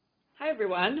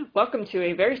Everyone. Welcome to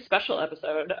a very special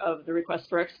episode of the Request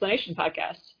for Explanation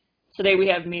podcast. Today we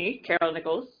have me, Carol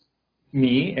Nichols.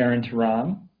 Me, Aaron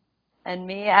Turan. And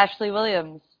me, Ashley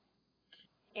Williams.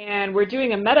 And we're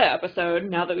doing a meta episode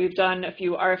now that we've done a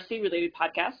few RFC-related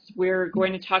podcasts. We're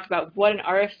going to talk about what an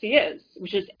RFC is,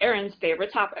 which is Aaron's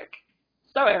favorite topic.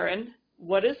 So, Aaron,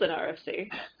 what is an RFC?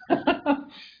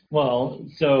 Well,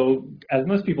 so as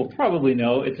most people probably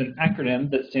know, it's an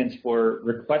acronym that stands for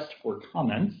Request for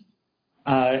Comment.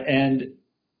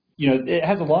 It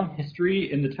has a long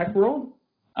history in the tech world,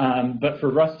 but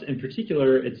for Rust in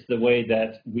particular, it's the way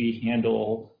that we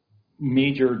handle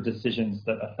major decisions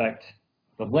that affect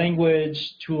the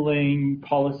language, tooling,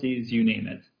 policies, you name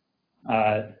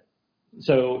it.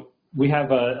 So we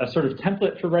have a sort of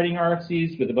template for writing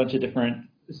RFCs with a bunch of different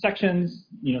sections,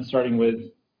 starting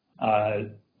with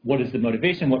what is the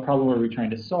motivation, what problem are we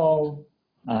trying to solve,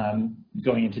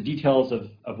 going into details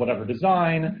of whatever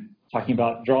design, talking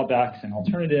about drawbacks and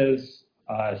alternatives,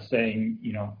 saying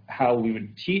how we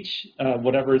would teach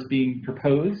whatever is being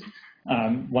proposed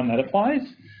when that applies.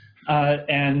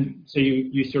 And so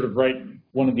you sort of write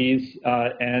one of these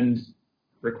and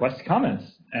request comments,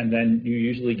 and then you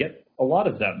usually get a lot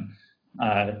of them.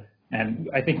 And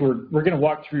I think we're going to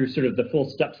walk through sort of the full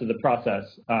steps of the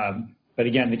process. But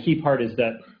again, the key part is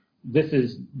that this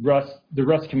is the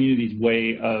Rust community's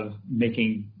way of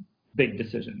making big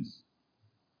decisions.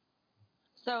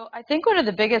 So I think one of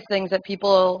the biggest things that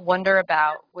people wonder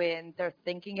about when they're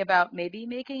thinking about maybe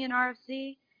making an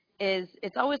RFC is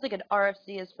it's always like an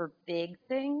RFC is for big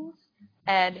things.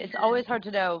 And it's always hard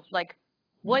to know, like,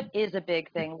 what is a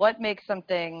big thing? What makes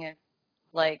something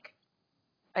like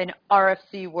an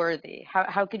RFC worthy?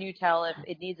 How can you tell if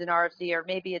it needs an RFC or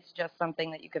maybe it's just something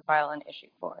that you could file an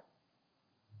issue for?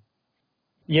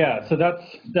 Yeah, so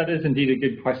that is indeed a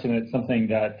good question. It's something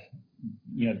that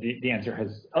the answer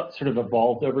has sort of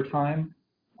evolved over time.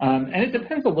 And it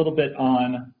depends a little bit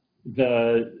on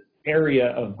the area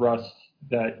of Rust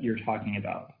that you're talking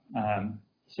about.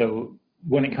 So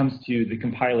when it comes to the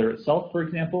compiler itself, for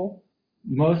example,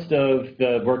 most of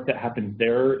the work that happens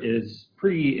there is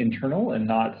pretty internal and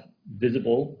not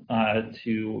visible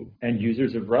to end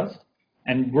users of Rust.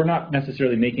 And we're not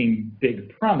necessarily making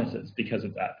big promises because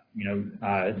of that.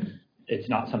 It's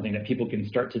not something that people can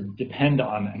start to depend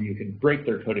on, and you can break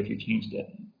their code if you changed it.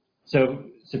 So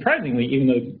surprisingly, even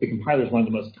though the compiler is one of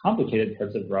the most complicated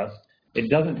parts of Rust, it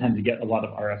doesn't tend to get a lot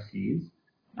of RFCs.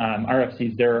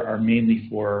 RFCs there are mainly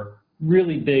for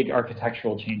really big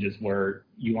architectural changes where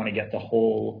you want to get the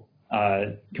whole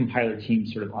compiler team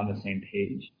sort of on the same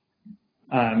page.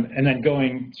 And then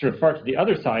going sort of far to the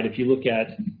other side, if you look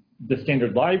at the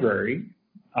standard library,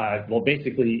 well,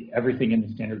 basically everything in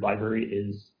the standard library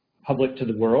is public to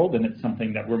the world, and it's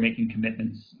something that we're making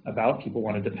commitments about, people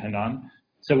want to depend on.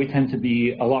 So we tend to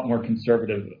be a lot more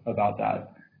conservative about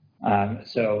that.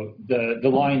 So the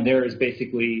line there is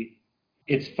basically,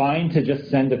 it's fine to just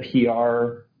send a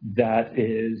PR that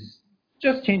is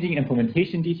just changing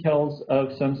implementation details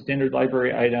of some standard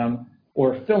library item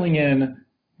or filling in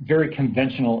very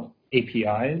conventional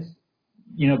APIs.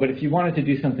 But if you wanted to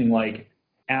do something like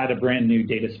add a brand new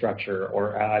data structure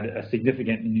or add a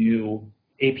significant new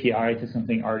API to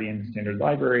something already in the standard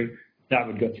library, that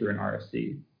would go through an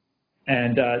RFC.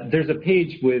 And there's a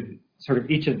page with sort of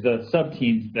each of the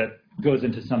sub-teams that goes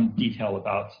into some detail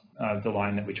about the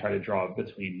line that we try to draw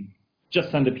between just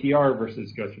send a PR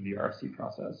versus go through the RFC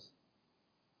process.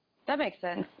 That makes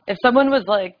sense. If someone was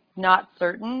like not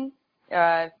certain,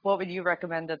 what would you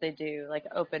recommend that they do? Like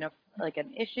open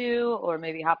an issue or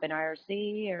maybe hop in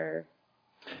IRC or?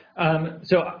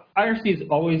 So IRC is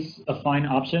always a fine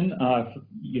option.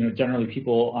 Generally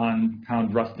people on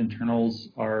Pound Rust internals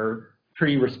are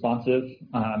pretty responsive,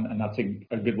 and that's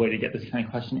a good way to get this kind of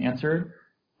question answered.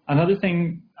 Another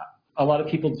thing a lot of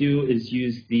people do is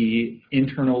use the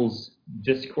internals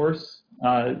discourse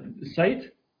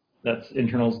site. That's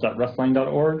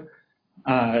internals.rustline.org.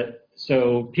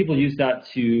 So people use that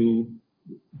to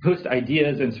post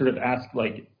ideas and sort of ask,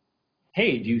 like,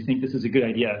 hey, do you think this is a good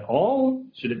idea at all?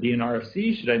 Should it be an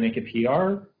RFC? Should I make a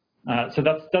PR? So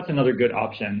that's another good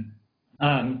option.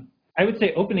 I would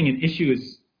say opening an issue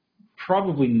is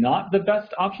probably not the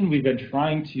best option. We've been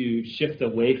trying to shift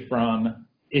away from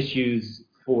issues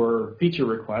for feature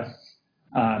requests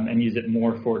and use it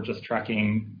more for just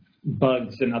tracking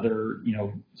bugs and other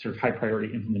sort of high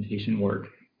priority implementation work.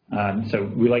 So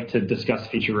we like to discuss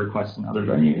feature requests in other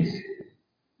venues.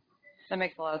 That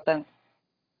makes a lot of sense.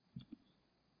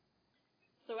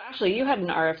 So Ashley, you had an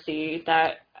RFC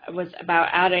that was about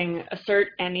adding assert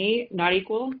any not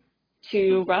equal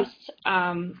to Rust.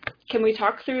 Can we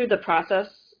talk through the process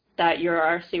that your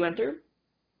RFC went through?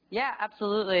 Yeah,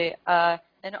 absolutely.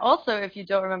 And also, if you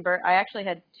don't remember, I actually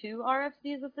had two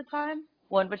RFCs at the time,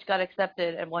 one which got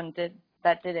accepted and one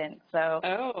that didn't. So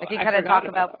Oh, I can I kind of forgot talk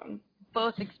about about that one.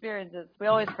 both experiences. We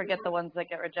always forget the ones that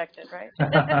get rejected, right?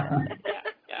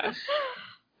 Yeah.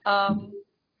 Um,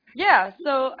 yeah,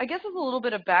 so I guess as a little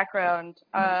bit of background,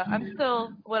 I'm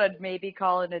still what I'd maybe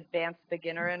call an advanced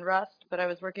beginner in Rust, but I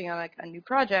was working on a new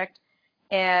project,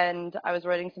 and I was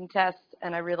writing some tests,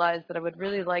 and I realized that I would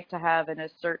really like to have an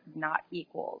assert not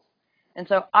equals. And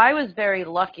so I was very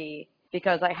lucky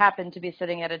because I happened to be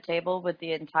sitting at a table with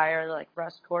the entire like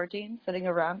Rust core team sitting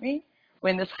around me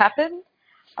when this happened.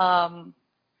 Um,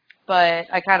 but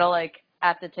I kind of like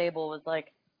at the table was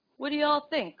like, what do y'all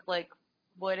think? Like,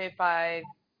 what if I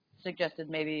suggested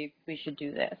maybe we should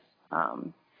do this?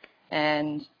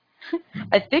 And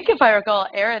I think if I recall,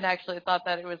 Aaron actually thought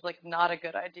that it was like not a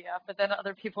good idea, but then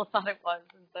other people thought it was,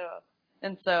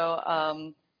 and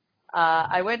so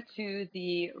I went to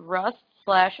the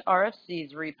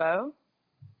Rust/RFCs repo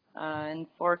and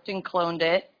forked and cloned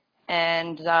it,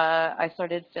 and I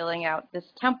started filling out this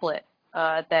template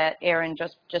that Aaron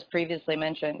just previously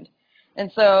mentioned.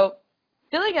 And so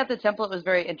filling out the template was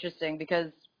very interesting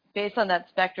because based on that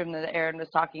spectrum that Aaron was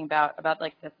talking about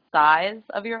like the size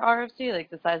of your RFC, like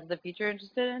the size of the feature you're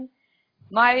interested in,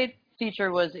 my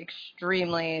feature was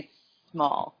extremely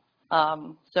small.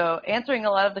 So answering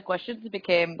a lot of the questions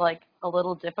became like a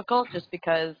little difficult just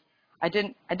because I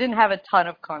didn't have a ton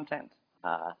of content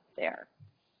there.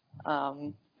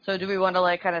 So do we want to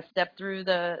like kind of step through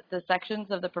the sections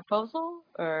of the proposal,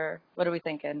 or what are we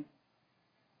thinking?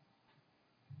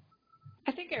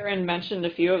 I think Aaron mentioned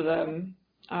a few of them.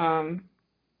 And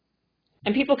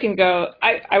people can go,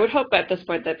 I would hope at this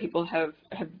point that people have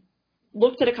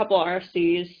looked at a couple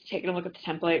RFCs, taken a look at the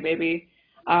template maybe.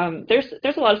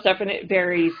 There's a lot of stuff, and it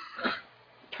varies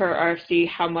per RFC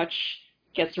how much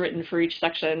gets written for each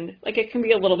section. Like it can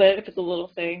be a little bit if it's a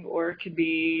little thing, or it could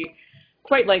be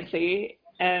quite lengthy,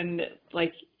 and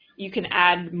like you can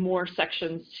add more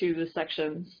sections to the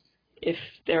sections if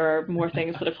there are more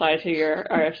things that apply to your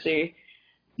RFC.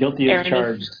 Guilty as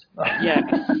charged. Yes,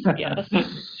 yes.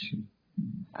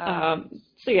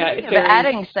 So yeah, speaking of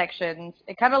adding sections,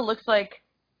 it kind of looks like,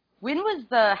 when was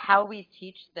the how we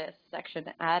teach this section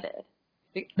added?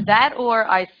 That or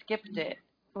I skipped it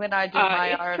when I did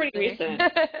my RFC? It's pretty recent.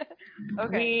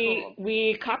 Okay, cool.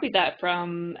 We copied that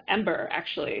from Ember,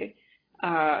 actually.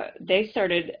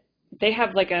 They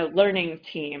have like a learning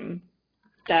team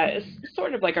that is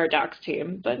sort of like our docs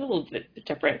team, but a little bit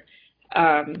different.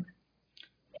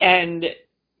 And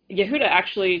Yehuda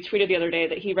actually tweeted the other day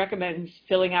that he recommends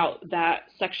filling out that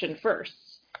section first,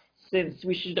 since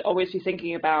we should always be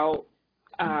thinking about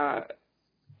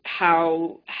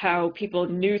how people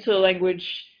new to the language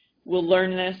will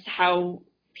learn this, how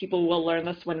people will learn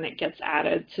this when it gets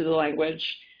added to the language.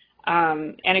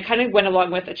 And it kind of went along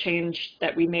with a change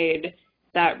that we made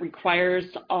that requires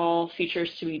all features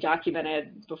to be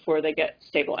documented before they get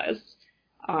stabilized.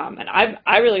 And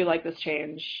I really like this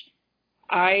change.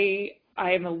 I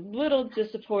am a little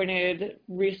disappointed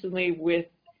recently with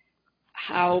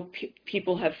how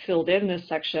people have filled in this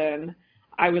section.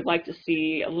 I would like to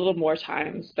see a little more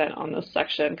time spent on this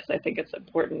section because I think it's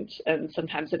important, and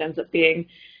sometimes it ends up being,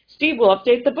 Steve will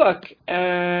update the book.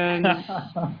 And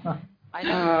I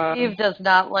know Steve does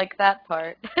not like that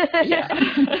part. Yeah.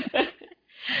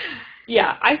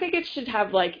 Yeah, I think it should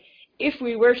have like, if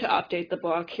we were to update the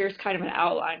book, here's kind of an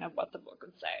outline of what the book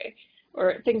would say,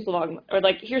 or things along, or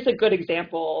like, here's a good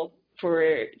example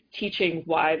for teaching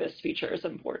why this feature is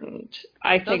important.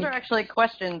 Those are actually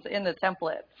questions in the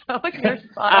template, so you're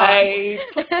spot on. I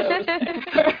put those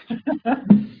there.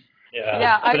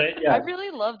 Yeah, I really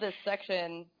love this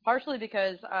section, partially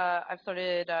because I've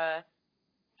started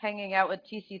hanging out with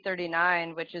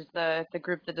TC39, which is the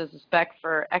group that does the spec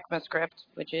for ECMAScript,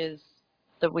 which is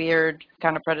the weird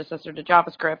kind of predecessor to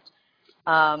JavaScript.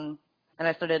 And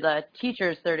I started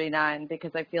Teachers 39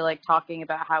 because I feel like talking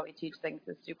about how we teach things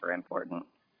is super important.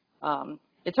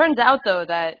 It turns out, though,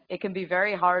 that it can be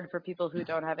very hard for people who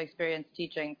don't have experience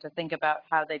teaching to think about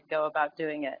how they'd go about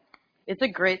doing it. It's a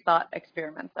great thought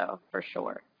experiment, though, for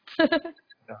sure. Yeah.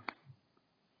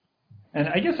 And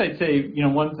I guess I'd say,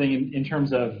 one thing in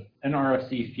terms of an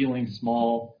RFC feeling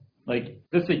small, like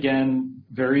this again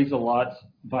varies a lot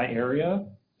by area.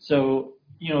 So,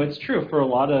 it's true for a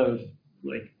lot of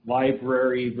like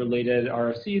library related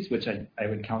RFCs, which I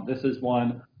would count this as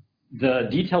one. The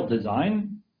detailed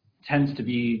design tends to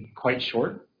be quite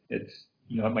short. It's,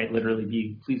 it might literally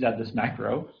be, please add this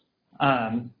macro.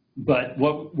 But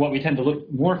what we tend to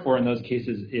look more for in those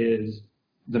cases is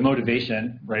the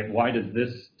motivation, right? Why does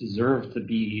this deserve to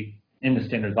be in the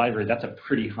standard library? That's a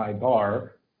pretty high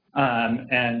bar.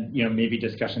 And, maybe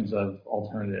discussions of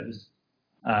alternatives.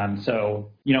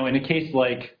 So, in a case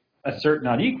like assert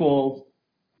not equals,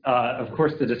 of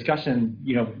course, the discussion,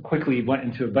 quickly went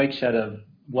into a bike shed of,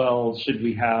 well, should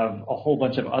we have a whole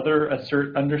bunch of other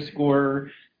assert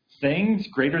underscore things,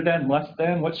 greater than, less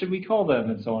than, what should we call them,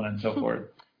 and so on and so forth.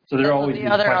 So there are always the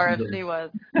these other questions RFC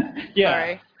was. yeah.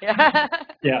 Sorry. Yeah.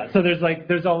 Yeah. So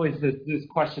there's always this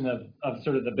question of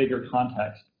sort of the bigger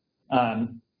context.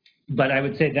 But I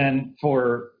would say then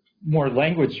for more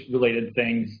language related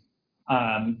things,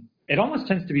 it almost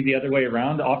tends to be the other way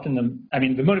around. Often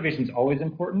the motivation is always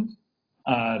important,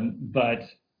 but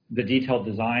the detailed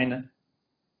design.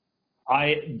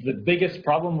 The biggest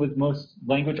problem with most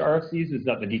language RFCs is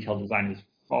that the detailed design is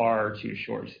far too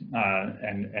short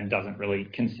and doesn't really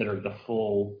consider the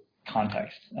full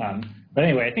context. But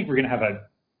anyway, I think we're going to have a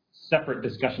separate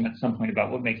discussion at some point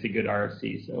about what makes a good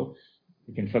RFC, so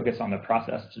we can focus on the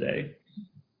process today.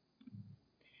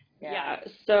 Yeah.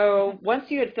 So once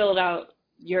you had filled out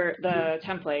the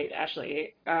template,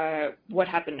 Ashley, what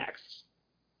happened next?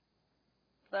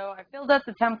 So I filled out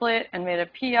the template and made a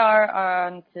PR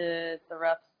onto the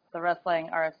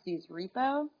Rustlang RFC's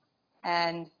repo.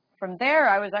 And from there,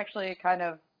 I was actually kind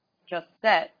of just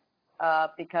set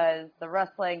because the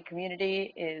Rustlang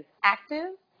community is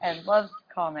active and loves to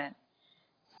comment.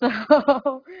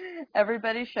 So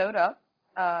everybody showed up,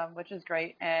 which is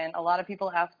great. And a lot of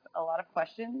people asked a lot of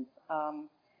questions.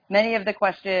 Many of the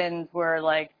questions were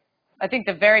like, I think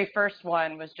the very first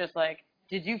one was just like,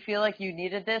 did you feel like you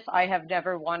needed this? I have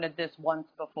never wanted this once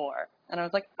before. And I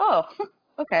was like, oh,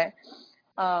 okay.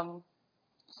 So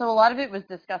a lot of it was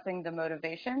discussing the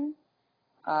motivation,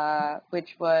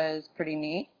 which was pretty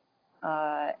neat.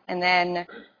 And then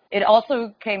it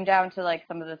also came down to like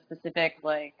some of the specific,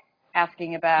 like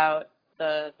asking about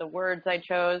the words I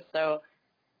chose. So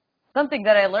something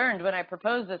that I learned when I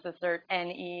proposed this assert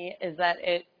NE is that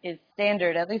it is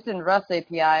standard, at least in Rust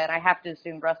API, and I have to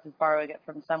assume Rust is borrowing it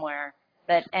from somewhere,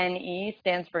 that NE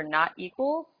stands for not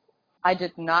equals. I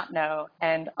did not know,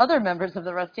 and other members of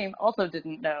the Rust team also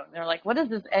didn't know. They're like, what is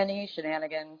this NE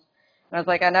shenanigans? And I was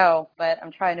like, I know, but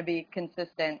I'm trying to be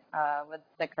consistent with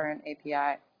the current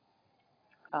API.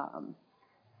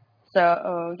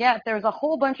 Yeah, there was a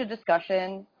whole bunch of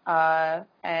discussion,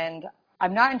 and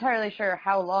I'm not entirely sure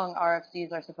how long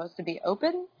RFCs are supposed to be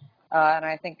open, and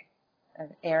I think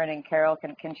Aaron and Carol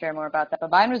can share more about that,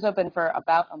 but mine was open for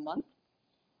about a month.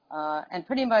 And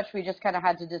pretty much we just kind of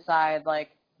had to decide, like,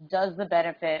 does the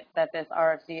benefit that this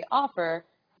RFC offer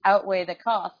outweigh the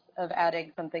cost of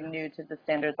adding something new to the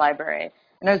standard library?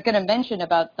 And I was going to mention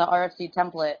about the RFC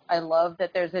template. I love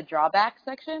that there's a drawback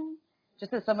section.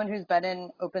 Just as someone who's been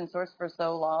in open source for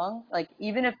so long, like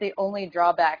even if the only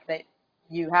drawback that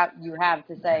you have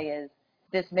to say is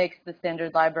this makes the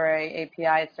standard library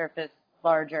API surface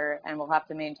larger and we'll have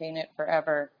to maintain it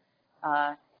forever,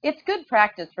 it's good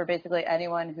practice for basically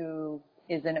anyone who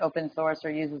is in open source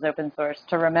or uses open source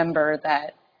to remember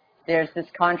that there's this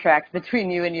contract between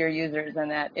you and your users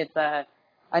and that it's a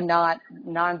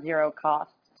non-zero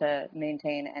cost to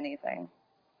maintain anything.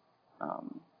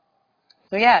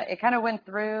 So yeah, it kind of went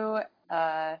through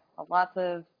lots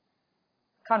of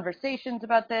conversations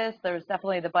about this. There was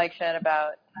definitely the bike shed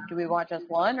about, do we want just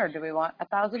one or do we want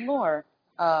 1,000 more?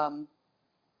 But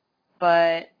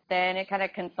then it kind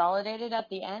of consolidated at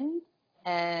the end,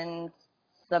 and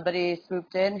somebody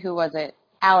swooped in. Who was it?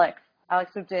 Alex.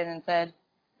 Alex swooped in and said,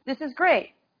 this is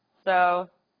great, so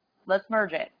let's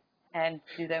merge it and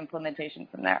do the implementation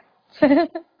from there.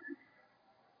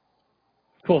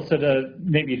 Cool. So to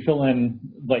maybe fill in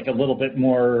like a little bit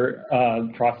more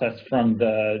process from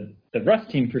the Rust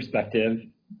team perspective,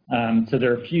 so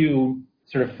there are a few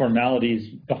sort of formalities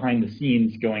behind the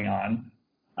scenes going on.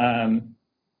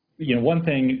 One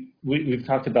thing we've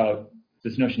talked about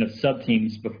this notion of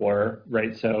sub-teams before,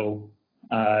 right? So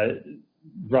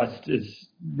Rust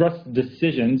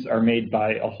decisions are made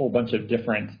by a whole bunch of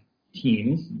different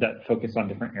teams that focus on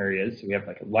different areas. So we have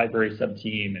like a library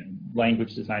sub-team and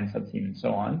language design sub-team and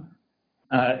so on.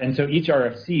 And so each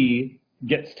RFC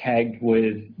gets tagged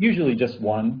with usually just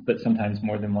one, but sometimes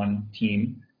more than one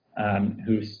team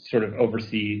who sort of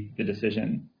oversee the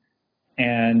decision.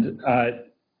 And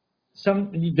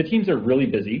the teams are really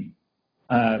busy,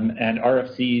 and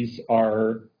RFCs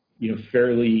are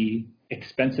fairly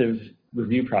expensive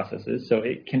review processes. So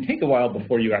it can take a while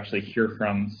before you actually hear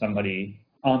from somebody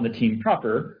on the team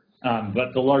proper,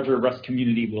 but the larger Rust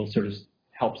community will sort of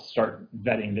help start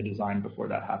vetting the design before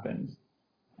that happens.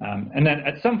 And then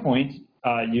at some point,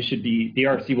 the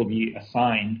RFC will be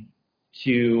assigned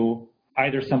to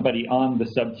either somebody on the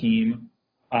sub-team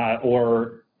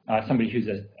or somebody who's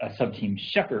a sub-team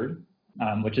shepherd,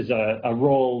 which is a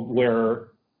role where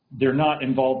they're not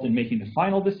involved in making the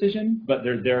final decision, but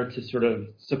they're there to sort of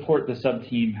support the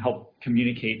sub-team, help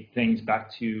communicate things back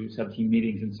to sub-team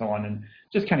meetings and so on, and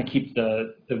just kind of keep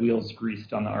the wheels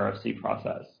greased on the RFC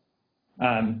process.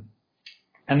 And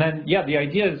then, yeah, the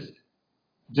idea is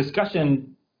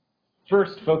discussion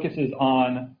first focuses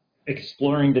on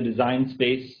exploring the design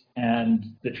space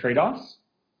and the trade-offs,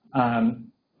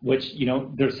 which, you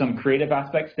know, there's some creative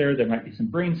aspects there. There might be some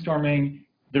brainstorming.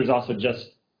 There's also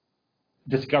just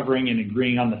discovering and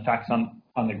agreeing on the facts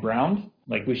on the ground.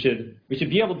 Like we should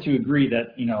be able to agree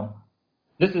that, you know,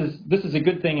 this is a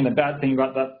good thing and a bad thing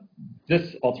about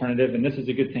this alternative, and this is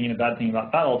a good thing and a bad thing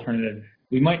about that alternative.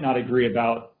 We might not agree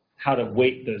about how to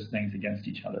weight those things against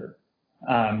each other.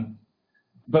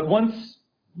 But once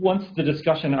the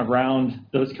discussion around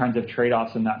those kinds of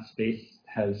trade-offs in that space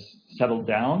has settled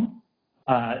down,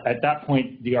 at that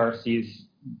point the RFC is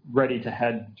ready to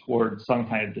head towards some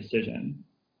kind of decision.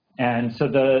 And so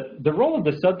the role of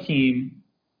the sub-team,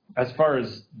 as far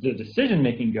as the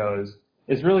decision-making goes,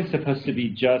 is really supposed to be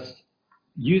just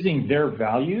using their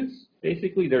values,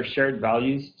 basically their shared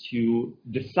values, to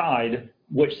decide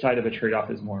which side of a trade-off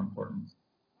is more important.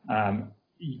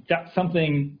 That's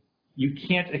something you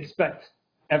can't expect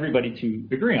everybody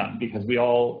to agree on, because we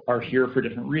all are here for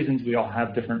different reasons. We all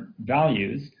have different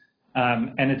values.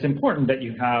 And it's important that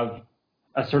you have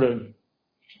a sort of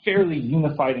fairly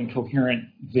unified and coherent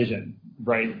vision,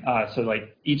 right? So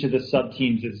like each of the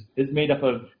sub-teams is made up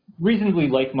of reasonably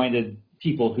like-minded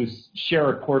people who share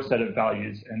a core set of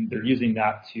values, and they're using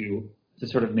that to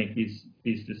sort of make these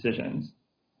decisions.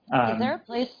 Is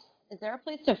there a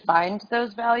place to find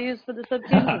those values for the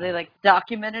sub-teams? Are they like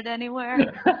documented anywhere?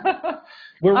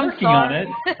 We're working on it.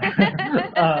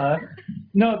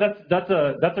 No,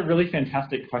 that's a really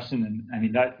fantastic question, and I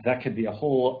mean that could be a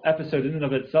whole episode in and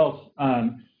of itself.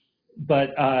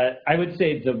 But I would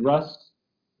say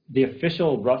the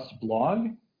official Rust blog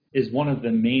is one of the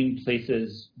main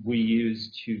places we use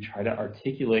to try to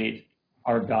articulate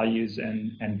our values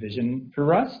and vision for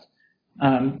Rust.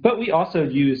 But we also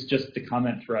use just the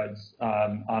comment threads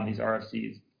on these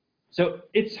RFCs. So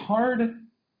it's hard.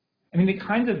 I mean, the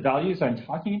kinds of values I'm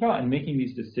talking about and making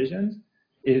these decisions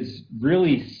is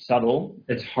really subtle.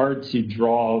 It's hard to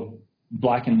draw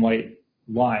black and white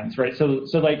lines, right? So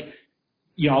like,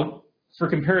 you know, for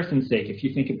comparison's sake, if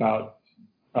you think about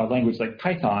a language like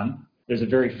Python, there's a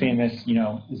very famous, you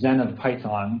know, Zen of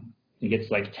Python. I think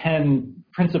it's like 10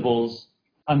 principles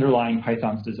underlying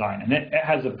Python's design. And it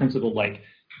has a principle like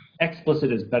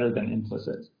explicit is better than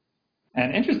implicit.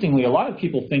 And interestingly, a lot of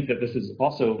people think that this is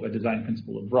also a design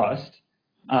principle of Rust.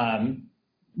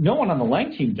 No one on the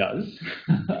Lang team does.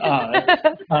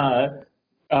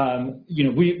 You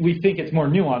know, we think it's more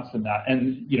nuanced than that.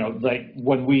 And, you know, like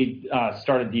when we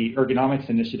started the ergonomics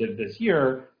initiative this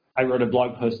year, I wrote a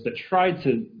blog post that tried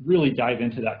to really dive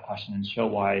into that question and show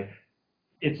why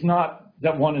it's not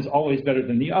that one is always better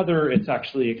than the other. It's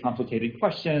actually a complicated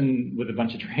question with a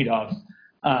bunch of trade-offs.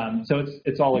 So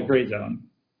it's all a gray zone.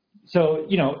 So,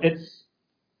 you know,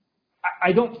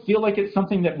 I don't feel like it's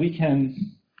something that we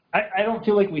can, I don't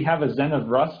feel like we have a Zen of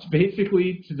Rust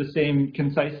basically to the same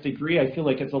concise degree. I feel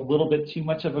like it's a little bit too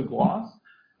much of a gloss,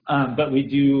 but we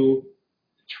do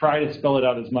try to spell it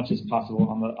out as much as possible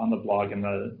on the blog and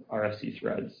the RFC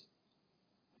threads.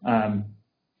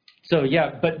 So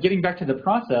yeah, but getting back to the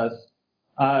process,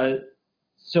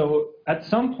 so at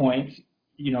some point,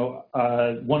 you know,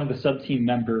 one of the sub-team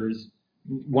members,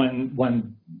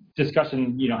 when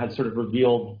discussion, you know, had sort of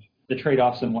revealed the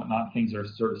trade-offs and whatnot, things are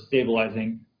sort of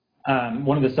stabilizing,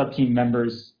 one of the sub-team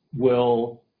members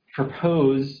will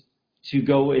propose to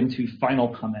go into final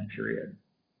comment period.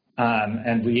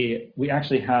 And we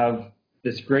actually have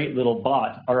this great little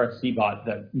bot, RFC bot,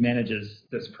 that manages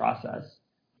this process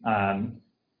by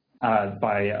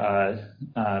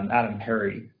Adam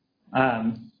Perry.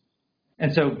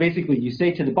 And so basically you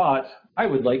say to the bot, I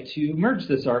would like to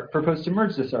propose to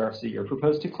merge this RFC, or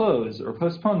propose to close, or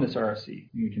postpone this RFC.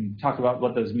 And we can talk about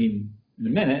what those mean in a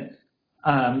minute.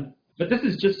 But this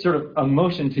is just sort of a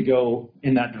motion to go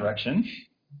in that direction.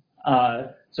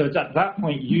 So it's at that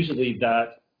point usually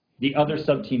that the other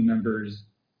sub-team members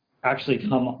actually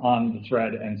come on the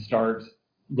thread and start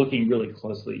looking really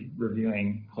closely,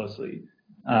 reviewing closely.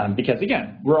 Because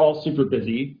again, we're all super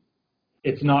busy.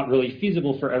 It's not really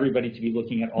feasible for everybody to be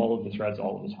looking at all of the threads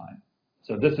all of the time.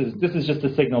 So this is just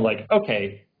a signal like,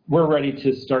 okay, we're ready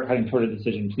to start heading toward a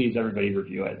decision. Please, everybody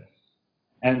review it.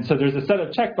 And so there's a set of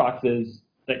checkboxes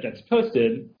that gets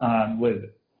posted with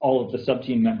all of the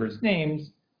sub-team members' names,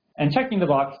 and checking the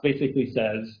box basically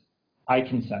says, I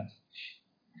consent.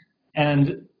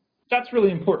 And that's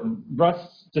really important.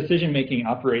 Rust's decision-making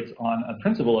operates on a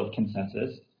principle of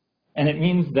consensus, and it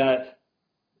means that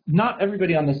not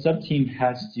everybody on the sub-team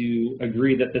has to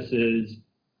agree that this is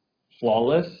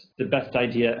flawless, the best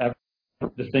idea ever,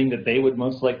 the thing that they would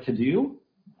most like to do.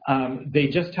 They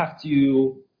just have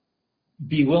to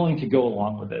be willing to go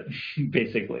along with it,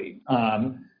 basically.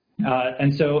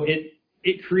 And so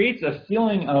it creates a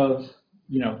feeling of,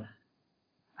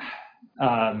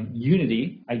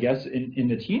 unity, I guess, in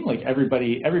the team. Like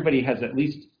everybody has at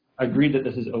least agreed that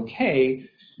this is okay,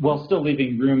 while still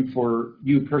leaving room for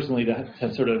you personally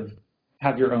to sort of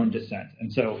have your own dissent.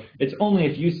 And so it's only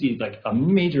if you see like a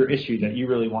major issue that you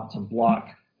really want to block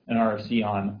an RFC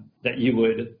on that you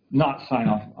would not sign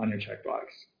off on your checkbox.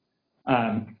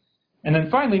 And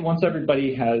then finally, once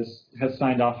everybody has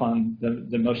signed off on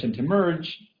the motion to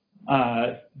merge,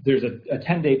 there's a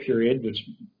 10-day period, which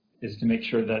is to make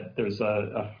sure that there's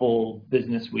a full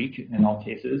business week in all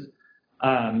cases,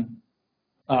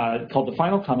 called the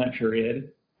final comment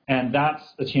period. And that's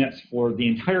a chance for the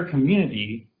entire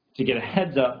community to get a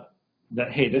heads up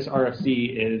that, hey, this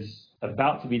RFC is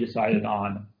about to be decided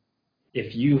on.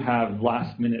 If you have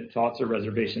last-minute thoughts or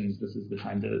reservations, this is the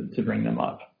time to bring them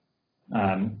up.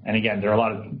 And again, there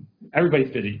are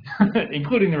everybody's busy,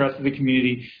 including the rest of the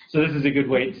community. So this is a good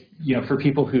way, for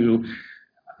people who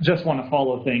just want to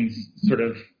follow things sort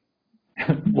of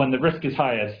when the risk is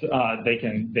highest, they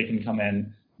can come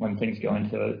in when things go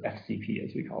into FCP,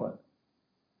 as we call it.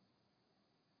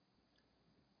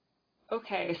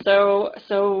 Okay,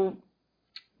 so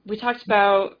we talked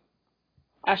about,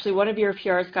 actually, one of your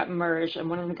PRs got merged and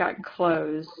one of them got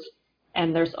closed,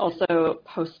 and there's also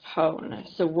postpone.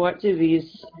 So what do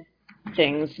these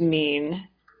things mean,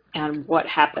 and what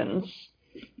happens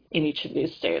in each of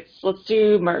these states? Let's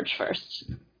do merge first.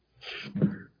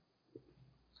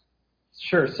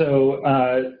 Sure.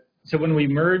 So when we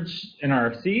merge an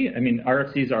RFC,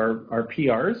 RFCs are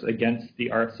PRs against the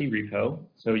RFC repo.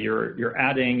 So you're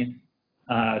adding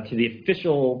to the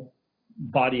official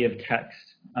body of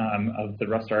text of the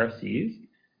Rust RFCs.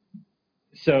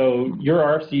 So your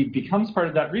RFC becomes part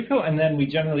of that repo, and then we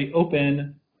generally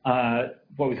open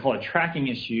what we call a tracking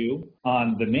issue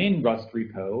on the main Rust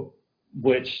repo,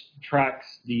 which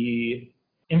tracks the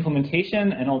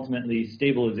implementation and ultimately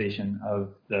stabilization of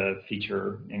the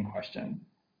feature in question.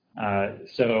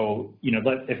 So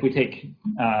if we take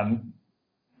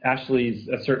Ashley's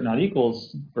assert not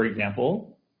equals, for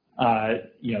example,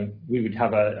 we would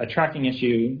have a tracking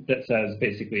issue that says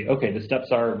basically, okay, the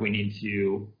steps are we need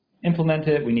to implement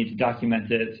it, we need to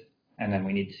document it, and then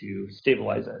we need to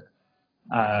stabilize it.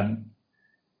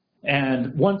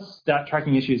 And once that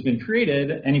tracking issue has been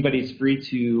created, anybody's free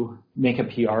to make a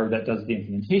PR that does the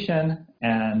implementation,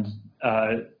 and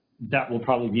that will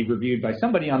probably be reviewed by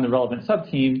somebody on the relevant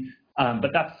subteam,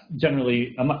 but that's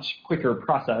generally a much quicker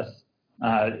process.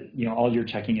 All you're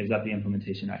checking is that the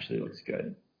implementation actually looks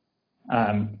good.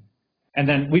 And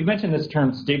then we've mentioned this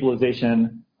term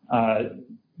stabilization.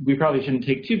 We probably shouldn't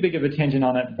take too big of a tangent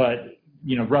on it, but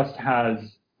Rust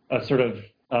has a sort of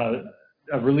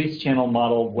a release channel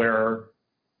model where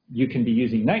you can be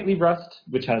using nightly Rust,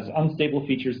 which has unstable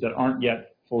features that aren't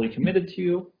yet fully committed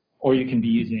to, or you can be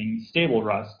using stable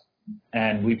Rust.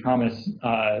 And we promise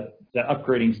that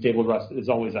upgrading stable Rust is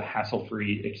always a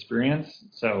hassle-free experience.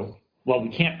 So while we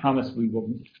can't promise we will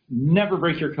never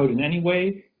break your code in any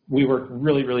way, we work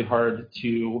really, really hard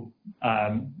to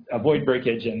avoid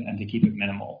breakage and to keep it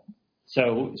minimal.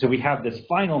 So we have this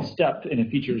final step in a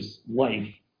feature's life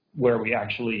where we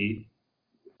actually,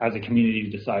 as a community,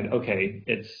 decide, okay,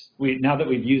 now that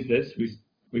we've used this,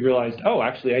 we realized, oh,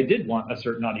 actually, I did want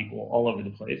assert not equal all over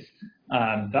the place.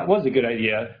 That was a good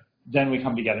idea. Then we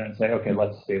come together and say, okay,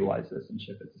 let's stabilize this and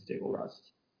ship it to stable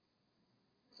Rust.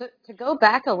 So to go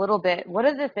back a little bit, one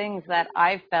of the things that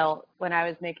I felt when I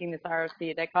was making this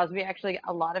RFC that caused me actually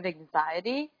a lot of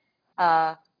anxiety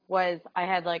was I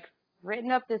had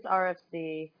written up this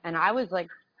RFC, and I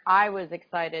was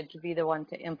excited to be the one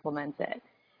to implement it.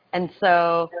 And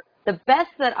so the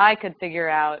best that I could figure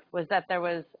out was that there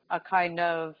was a kind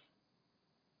of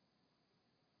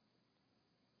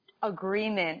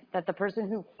agreement that the person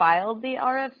who filed the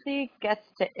RFC gets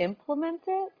to implement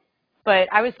it. But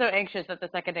I was so anxious that the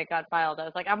second it got filed, I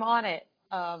was like, I'm on it.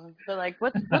 So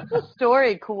what's the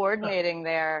story coordinating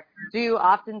there? Do you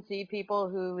often see people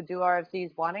who do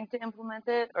RFCs wanting to implement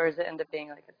it, or does it end up being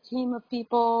a team of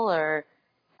people? Or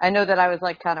I know that I was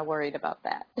kind of worried about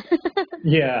that.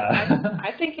 Yeah.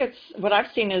 I think what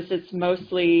I've seen is it's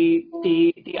mostly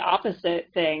the opposite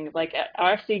thing.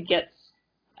 RFC gets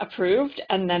approved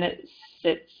and then it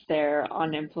sits there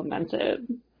unimplemented.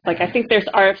 Like I think there's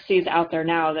RFCs out there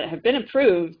now that have been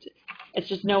approved. It's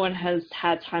just no one has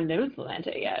had time to implement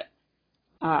it yet.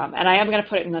 And I am going to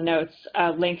put it in the notes,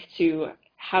 a link to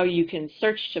how you can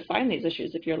search to find these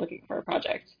issues if you're looking for a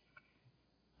project.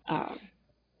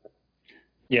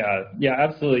 Yeah,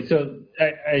 absolutely. So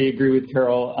I agree with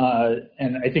Carol,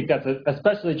 and I think that's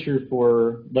especially true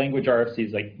for language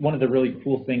RFCs. Like one of the really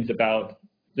cool things about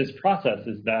this process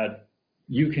is that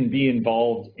you can be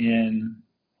involved in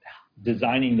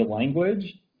designing the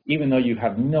language, even though you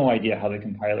have no idea how the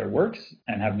compiler works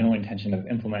and have no intention of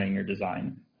implementing your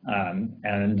design.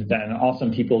 And then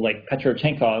awesome people like Petro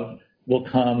Chenkov will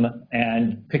come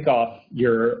and pick off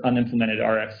your unimplemented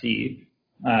RFC.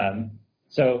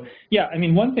 So yeah, I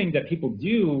mean, one thing that people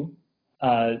do,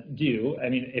 I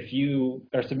mean, if you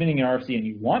are submitting an RFC and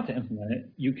you want to implement it,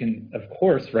 you can, of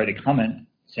course, write a comment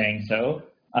saying so,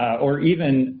 or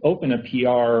even open a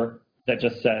PR that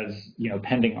just says,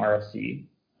 pending RFC.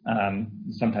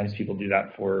 Sometimes people do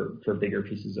that for bigger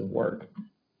pieces of work.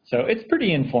 So it's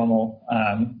pretty informal.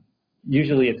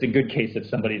 Usually it's a good case if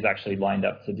somebody's actually lined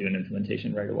up to do an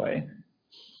implementation right away.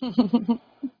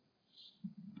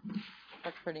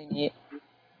 That's pretty neat.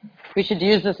 We should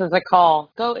use this as a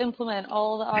call. Go implement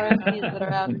all the RFCs that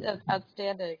are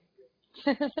outstanding.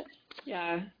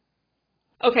 Yeah.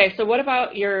 Okay, so what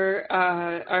about your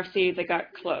RFC that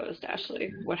got closed,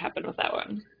 Ashley? What happened with that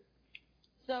one?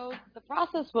 So the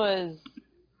process was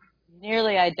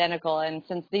nearly identical, and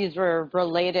since these were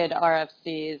related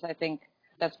RFCs, I think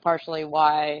that's partially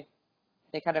why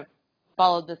they kind of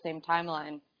followed the same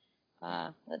timeline.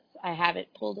 I have it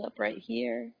pulled up right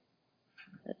here.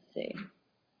 Let's see.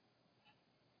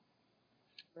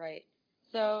 Right.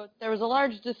 So there was a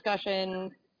large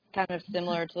discussion, kind of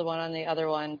similar to the one on the other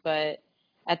one, but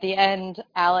at the end,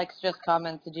 Alex just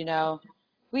commented,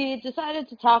 we decided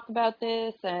to talk about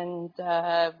this, and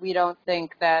we don't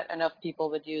think that enough people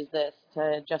would use this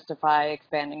to justify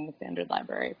expanding the standard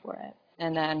library for it.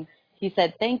 And then he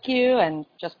said thank you and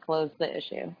just closed the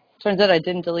issue. Turns out I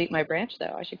didn't delete my branch,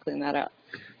 though. I should clean that up.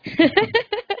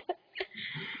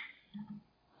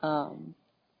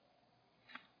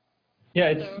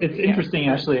 Yeah, it's interesting,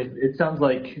 actually. It sounds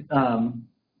like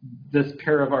this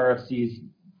pair of RFCs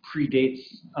predates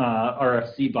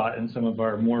RFC bot in some of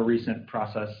our more recent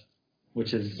process,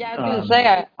 which is... Yeah, I was going to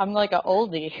say, I'm like an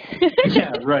oldie.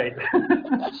 Yeah, right.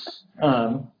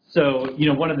 So,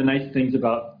 one of the nice things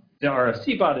about the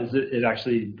RFC bot is that it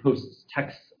actually posts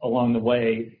text along the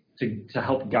way to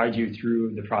help guide you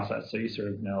through the process, so you sort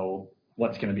of know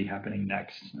what's going to be happening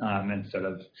next, instead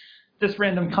of this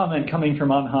random comment coming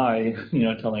from on high,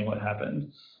 telling what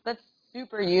happened. That's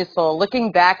super useful.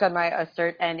 Looking back on my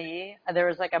assert NE, there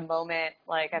was like a moment,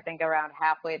 like I think around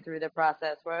halfway through the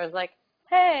process, where I was like,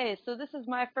 hey, so this is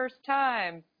my first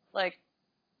time. Like,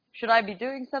 should I be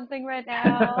doing something right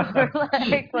now? Or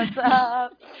like, what's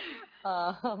up?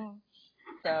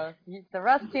 So the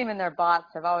Rust team and their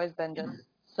bots have always been just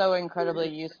so incredibly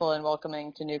useful and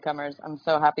welcoming to newcomers. I'm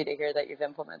so happy to hear that you've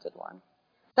implemented one.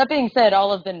 That being said,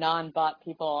 all of the non-bot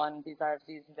people on these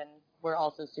RFCs were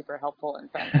also super helpful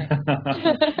and friendly.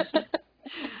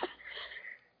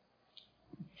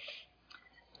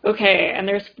 Okay, and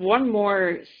there's one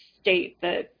more state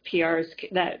that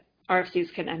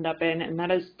RFCs can end up in, and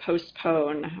that is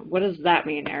postpone. What does that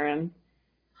mean, Aaron?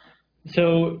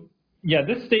 So, yeah,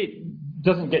 this state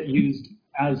doesn't get used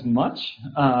as much,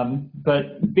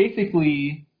 but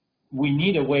basically we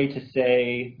need a way to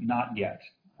say not yet.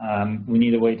 We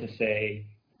need a way to say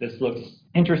this looks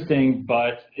interesting,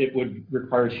 but it would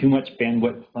require too much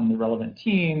bandwidth from the relevant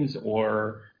teams,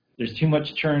 or there's too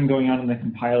much churn going on in the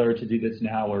compiler to do this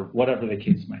now, or whatever the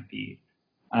case might be.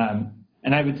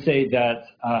 And I would say that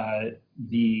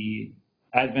the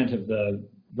advent of the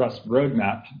Rust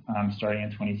roadmap starting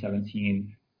in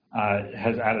 2017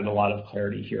 has added a lot of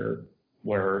clarity here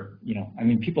where,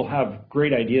 people have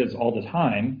great ideas all the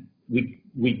time.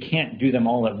 We can't do them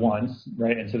all at once,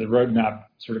 right? And so the roadmap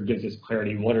sort of gives us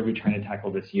clarity. What are we trying to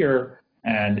tackle this year?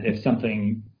 And if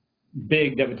something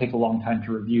big that would take a long time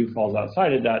to review falls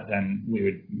outside of that, then we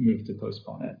would move to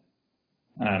postpone it.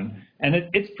 And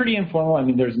it's pretty informal. I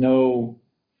mean, there's no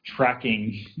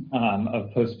tracking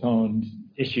of postponed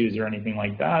issues or anything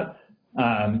like that.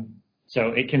 So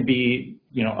it can be,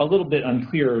 a little bit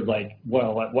unclear, like,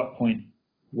 well, at what point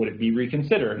would it be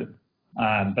reconsidered?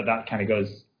 But that kind of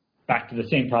goes back to the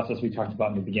same process we talked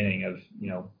about in the beginning of,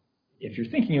 if you're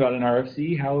thinking about an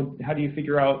RFC, how do you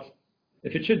figure out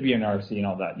if it should be an RFC and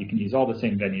all that? You can use all the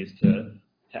same venues to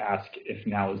ask if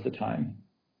now is the time.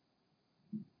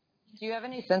 Do you have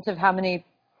any sense of how many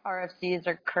RFCs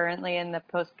are currently in the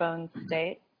postponed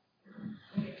state?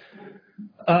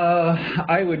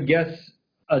 I would guess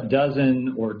a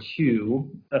dozen or two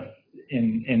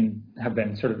have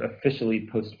been sort of officially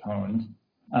postponed.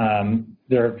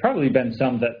 There have probably been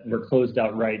some that were closed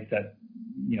outright that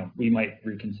we might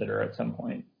reconsider at some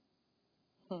point.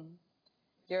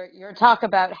 Your talk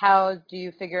about how do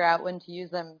you figure out when to use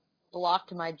them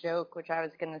blocked my joke, which I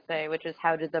was going to say, which is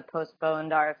how did the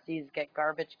postponed RFCs get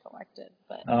garbage collected?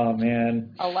 But oh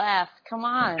man, alas, come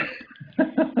on.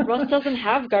 Russ doesn't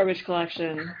have garbage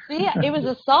collection. See, it was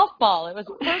a softball. It was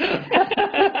perfect.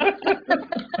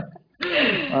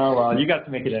 Oh well, you got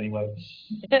to make it anyway.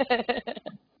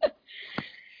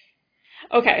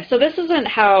 Okay, so this isn't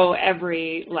how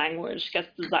every language gets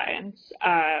designed.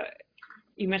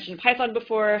 You mentioned Python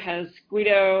before, has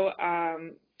Guido,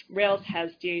 Rails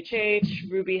has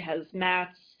DHH, Ruby has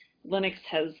Mats, Linux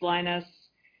has Linus.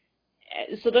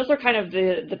 So those are kind of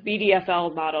the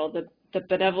BDFL model, the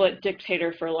benevolent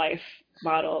dictator for life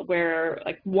model, where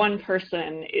like one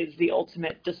person is the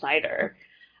ultimate decider.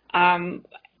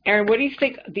 Aaron, what do you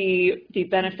think the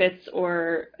benefits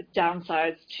or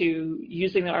downsides to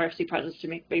using the RFC process to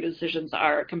make big decisions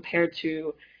are compared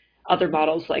to other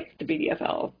models like the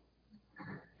BDFL?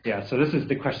 Yeah, so this is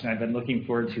the question I've been looking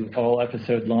forward to all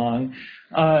episode long.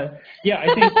 Yeah,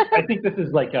 I think this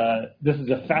is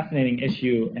a fascinating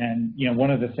issue, and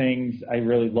one of the things I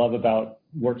really love about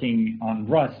working on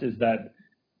Rust is that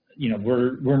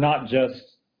we're not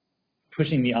just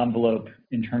pushing the envelope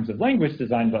in terms of language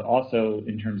design, but also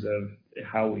in terms of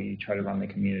how we try to run the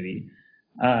community.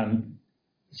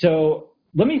 So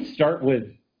let me start with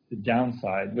the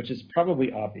downside, which is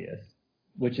probably obvious,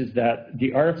 which is that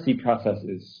the RFC process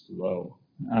is slow.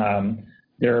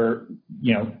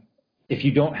 If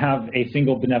you don't have a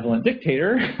single benevolent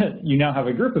dictator, you now have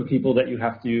a group of people that you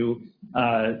have to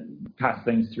pass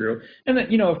things through. And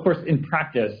that, of course, in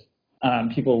practice,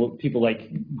 people like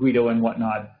Guido and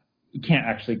whatnot, you can't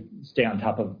actually stay on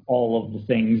top of all of the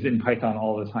things in Python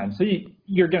all the time. So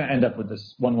you're going to end up with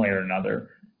this one way or another.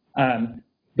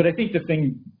 But I think the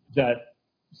thing that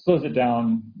slows it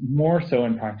down more so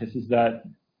in practice is that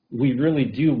we really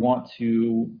do want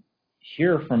to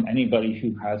hear from anybody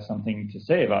who has something to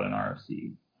say about an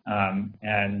RFC.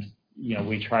 And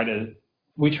we try to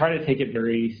take it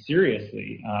very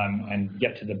seriously and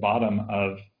get to the bottom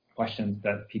of questions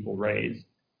that people raise.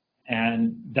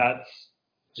 And that's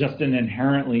just an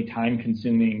inherently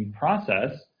time-consuming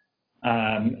process,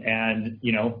 and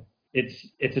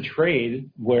it's a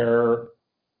trade where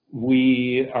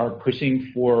we are pushing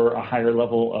for a higher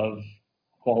level of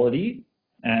quality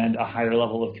and a higher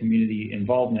level of community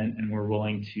involvement, and we're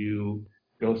willing to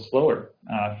go slower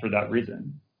for that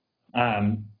reason.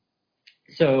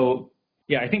 So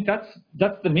yeah, I think that's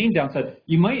the main downside.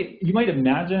 You might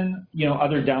imagine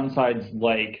other downsides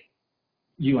like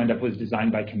you end up with design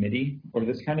by committee or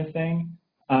this kind of thing.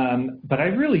 But I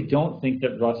really don't think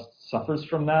that Rust suffers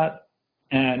from that.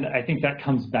 And I think that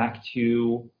comes back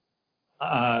to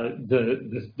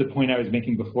the point I was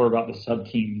making before about the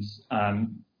sub-teams,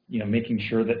 making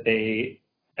sure that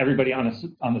everybody on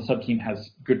the sub-team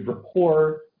has good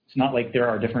rapport. It's not like there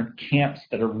are different camps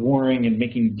that are warring and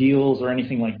making deals or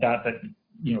anything like that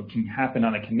can happen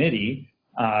on a committee.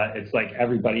 It's like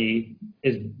everybody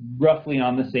is roughly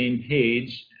on the same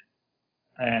page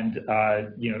and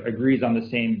agrees on the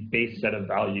same base set of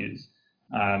values,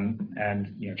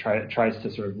 and tries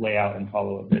to sort of lay out and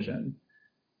follow a vision.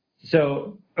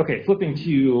 So okay, flipping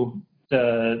to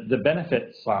the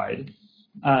benefit side,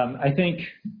 I think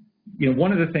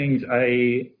one of the things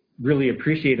I really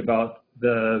appreciate about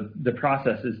the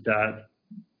process is that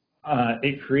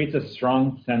it creates a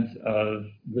strong sense of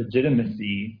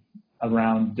legitimacy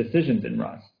around decisions in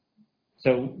Rust.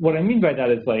 So what I mean by that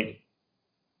is, like,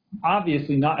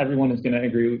 obviously not everyone is going to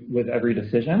agree with every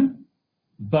decision,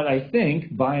 but I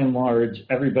think by and large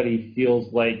everybody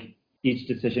feels like each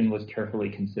decision was carefully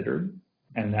considered,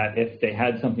 and that if they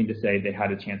had something to say, they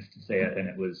had a chance to say it and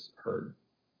it was heard.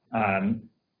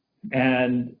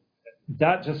 And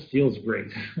that just feels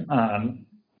great. I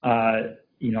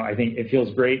think it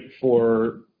feels great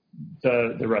for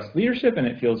the Rust leadership, and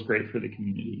it feels great for the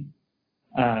community.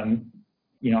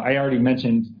 I already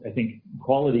mentioned, I think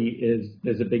quality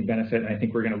is a big benefit, and I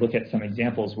think we're going to look at some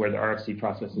examples where the RFC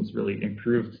process has really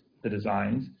improved the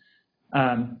designs.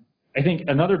 I think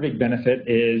another big benefit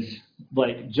is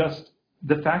just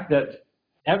the fact that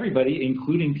everybody,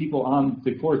 including people on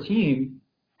the core team,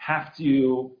 have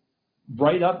to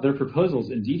write up their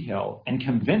proposals in detail and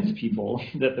convince people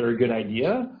that they're a good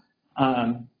idea.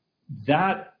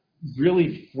 That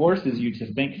really forces you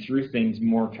to think through things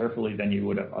more carefully than you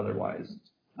would have otherwise.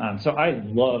 So I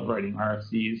love writing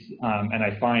RFCs, and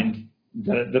I find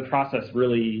the process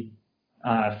really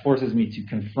forces me to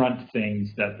confront things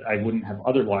that I wouldn't have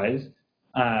otherwise.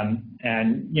 And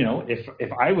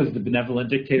if I was the benevolent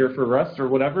dictator for Rust or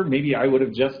whatever, maybe I would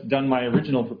have just done my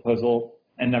original proposal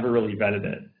and never really vetted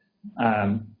it.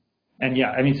 And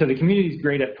yeah, I mean, so the community is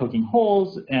great at poking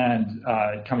holes and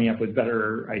coming up with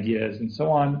better ideas and so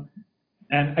on.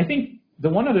 And I think the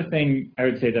one other thing I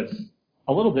would say that's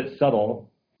a little bit subtle,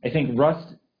 I think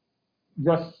Rust's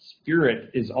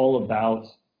spirit is all about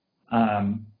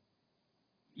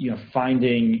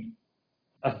finding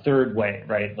a third way,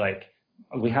 right? Like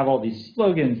we have all these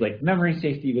slogans like memory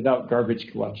safety without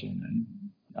garbage collection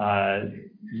and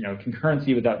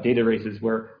concurrency without data races,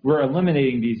 where we're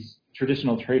eliminating these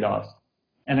traditional trade-offs.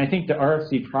 And I think the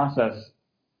RFC process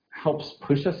helps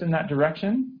push us in that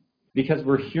direction because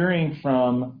we're hearing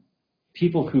from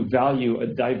people who value a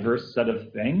diverse set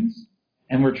of things,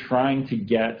 and we're trying to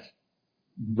get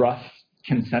rough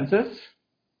consensus.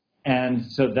 And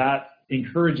so that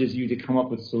encourages you to come up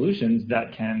with solutions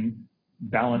that can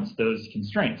balance those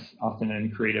constraints, often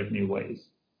in creative new ways.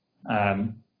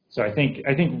 So I think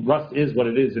Rust is what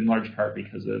it is in large part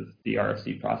because of the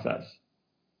RFC process.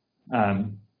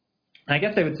 I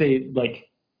guess I would say,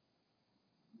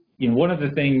 one of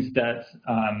the things that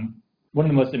one of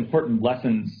the most important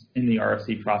lessons in the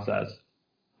RFC process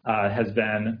has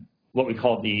been what we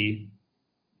call the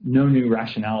no new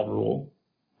rationale rule,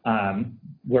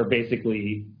 where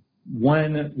basically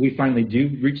when we finally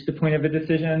do reach the point of a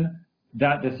decision,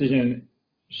 that decision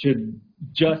should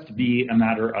just be a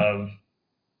matter of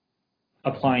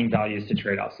applying values to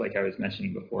trade-offs, like I was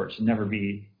mentioning before. It should never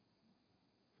be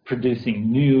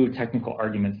producing new technical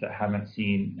arguments that haven't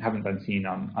been seen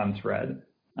on thread.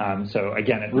 So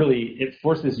again, it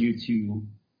forces you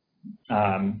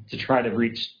to try to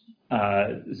reach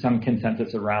some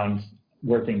consensus around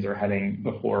where things are heading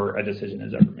before a decision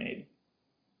is ever made.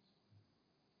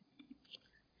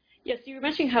 Yes, you were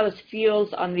mentioning how this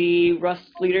feels on the Rust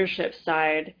leadership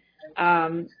side.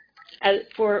 I'm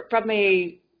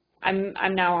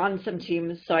now on some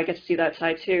teams, so I get to see that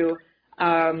side too.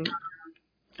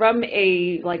 From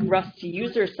a Rust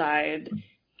user side,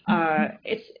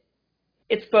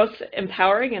 it's both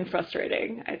empowering and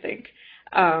frustrating, I think.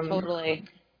 Totally.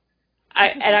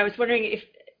 I was wondering if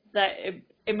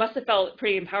it must have felt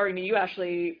pretty empowering to you,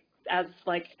 actually, as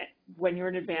when you're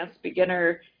an advanced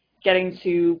beginner, getting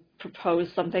to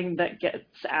propose something that gets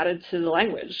added to the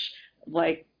language.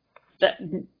 That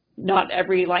not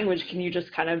every language can you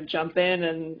just kind of jump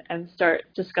in and start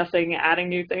discussing adding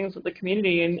new things with the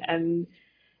community and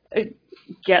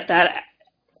get that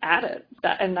added.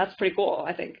 And that's pretty cool,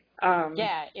 I think.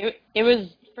 Yeah, it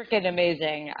was freaking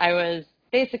amazing. I was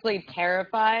basically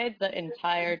terrified the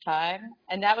entire time,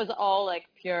 and that was all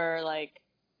pure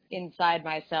inside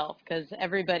myself, because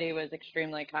everybody was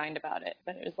extremely kind about it.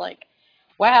 But it was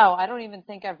wow, I don't even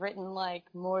think I've written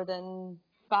more than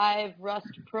 5 Rust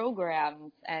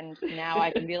programs, and now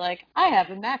I can be I have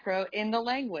a macro in the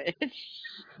language,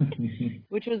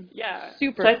 which was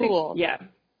super cool.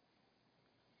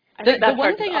 The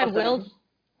one thing I will,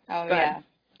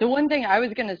 the one thing I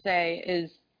was going to say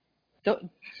is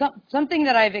something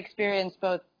that I've experienced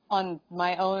both on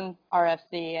my own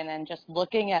RFC and then just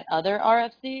looking at other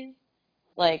RFCs.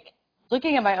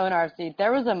 Looking at my own RFC,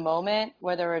 there was a moment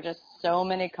where there were just so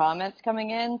many comments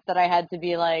coming in that I had to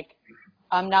be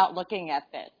I'm not looking at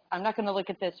this. I'm not going to look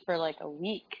at this for a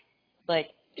week.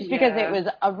 Because it was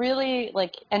a really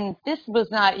and this was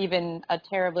not even a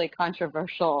terribly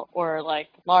controversial or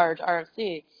large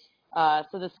RFC.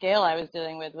 So the scale I was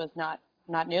dealing with was not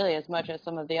nearly as much as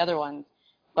some of the other ones.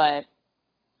 But,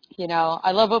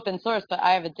 I love open source, but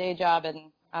I have a day job, and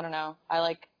I don't know, I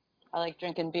like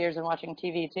drinking beers and watching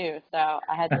TV too. So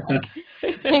I had to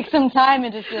take some time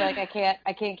and just be I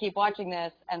can't keep watching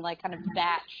this, and kind of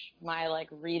batch my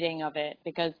reading of it,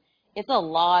 because it's a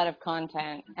lot of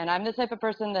content, and I'm the type of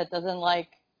person that doesn't like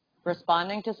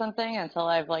responding to something until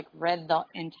I've read the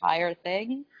entire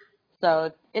thing.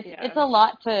 So it's a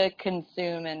lot to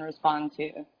consume and respond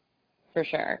to, for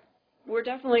sure. We're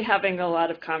definitely having a lot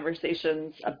of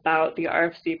conversations about the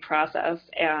RFC process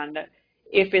and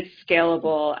if it's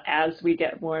scalable as we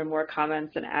get more and more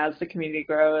comments and as the community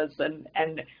grows, and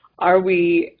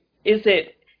is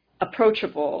it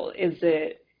approachable? Is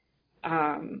it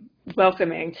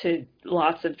welcoming to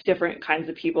lots of different kinds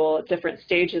of people at different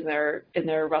stages in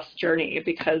their Rust journey?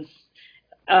 Because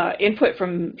input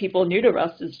from people new to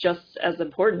Rust is just as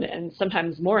important, and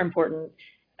sometimes more important,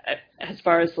 as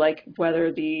far as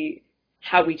whether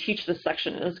how we teach this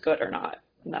section is good or not,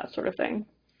 and that sort of thing.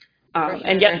 Sure.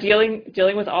 And yet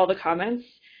dealing with all the comments,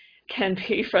 can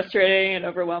be frustrating and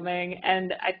overwhelming.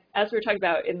 And as we were talking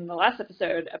about in the last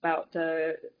episode about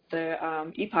the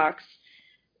epochs,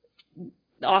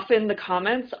 often the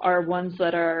comments are ones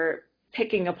that are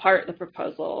picking apart the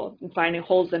proposal and finding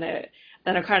holes in it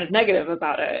and are kind of negative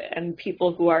about it. And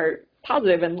people who are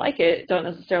positive and like it don't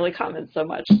necessarily comment so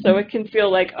much. So it can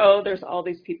feel like, oh, there's all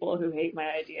these people who hate my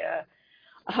idea.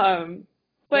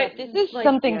 But yeah, this is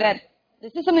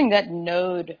something that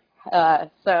Node.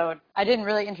 So I didn't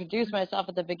really introduce myself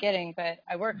at the beginning, but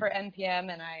I work for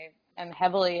NPM and I am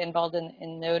heavily involved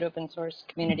in Node open source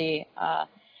community.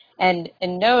 And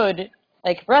in Node,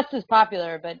 like Rust is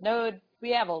popular, but Node,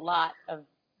 we have a lot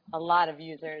of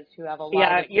users who have a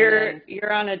lot of opinions.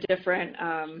 You're on a different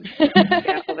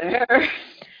scale there.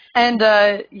 And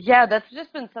that's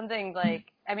just been something like,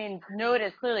 I mean, Node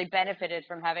has clearly benefited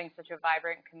from having such a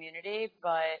vibrant community,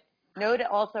 but Node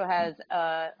also has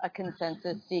a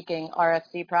consensus-seeking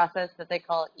RFC process that they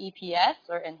call EPS,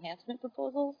 or Enhancement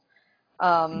Proposals.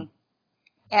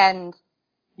 And,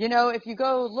 you know, if you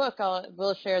go look,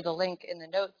 we'll share the link in the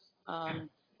notes.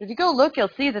 If you go look, you'll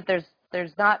see that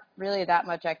there's not really that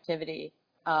much activity.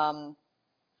 A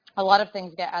lot of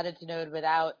things get added to Node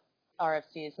without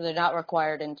RFCs, so they're not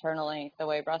required internally the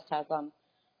way Rust has them.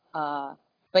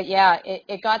 But yeah,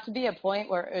 it got to be a point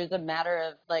where it was a matter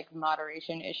of like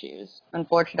moderation issues,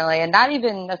 unfortunately, and not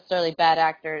even necessarily bad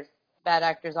actors. Bad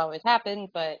actors always happen,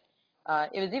 but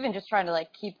it was even just trying to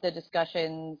like keep the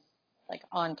discussions like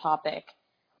on topic.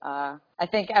 I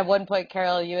think at one point,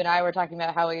 Carol, you and I were talking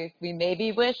about how we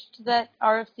maybe wished that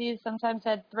RFCs sometimes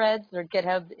had threads or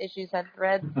GitHub issues had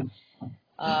threads.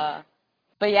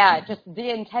 But yeah, just the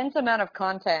intense amount of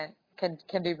content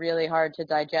can be really hard to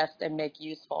digest and make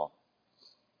useful.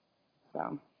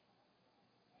 So.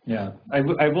 Yeah,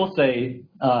 I will say,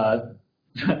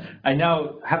 I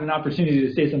now have an opportunity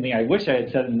to say something I wish I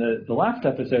had said in the last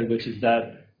episode, which is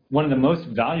that one of the most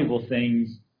valuable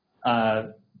things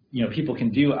people can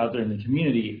do out there in the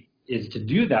community is to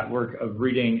do that work of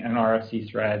reading an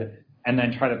RFC thread and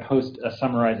then try to post a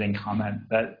summarizing comment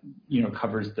that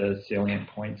covers the salient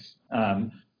points.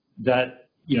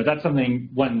 That's something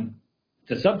when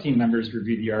the sub-team members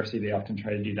review the RFC, they often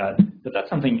try to do that, but that's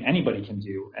something anybody can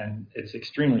do, and it's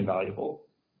extremely valuable.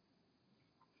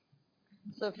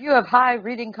 So if you have high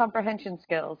reading comprehension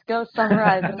skills, go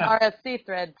summarize an RFC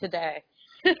thread today.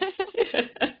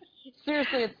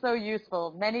 Seriously, it's so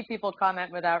useful. Many people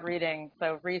comment without reading,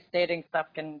 so restating stuff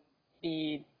can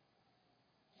be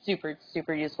super,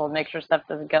 super useful. Make sure stuff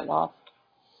doesn't get lost.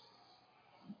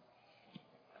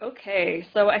 Okay,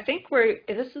 so I think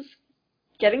this is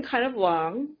getting kind of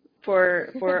long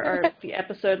for the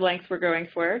episode length we're going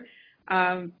for,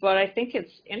 but I think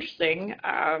it's interesting.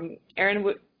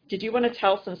 Erin, did you want to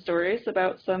tell some stories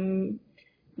about some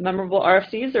memorable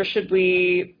RFCs, or should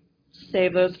we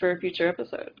save those for a future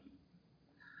episode?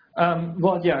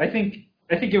 Well, yeah, I think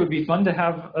it would be fun to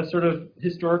have a sort of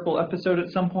historical episode at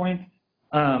some point,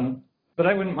 but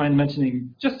I wouldn't mind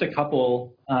mentioning just a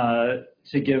couple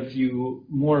to give you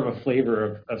more of a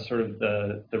flavor of sort of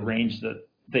the range that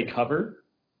they cover.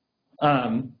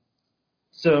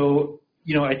 So,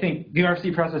 I think the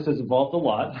RFC process has evolved a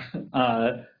lot.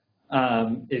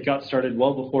 It got started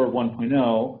well before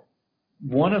 1.0.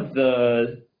 One of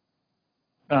the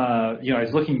I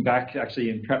was looking back actually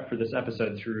in prep for this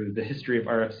episode through the history of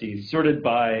RFCs, sorted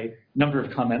by number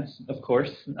of comments, of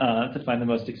course, to find the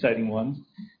most exciting ones.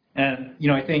 And,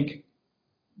 I think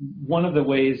one of the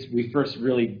ways we first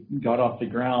really got off the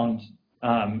ground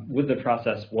with the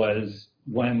process was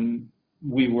when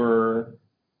we were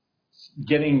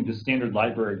getting the standard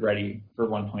library ready for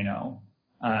 1.0.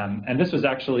 And this was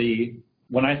actually,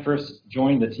 when I first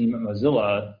joined the team at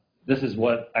Mozilla, this is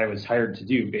what I was hired to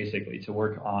do, basically, to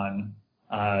work on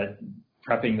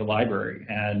prepping the library.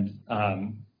 And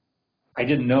I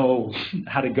didn't know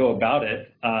how to go about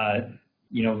it.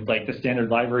 Like the standard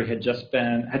library had just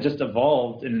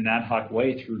evolved in an ad hoc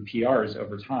way through PRs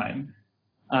over time.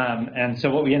 And so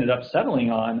what we ended up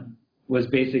settling on was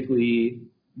basically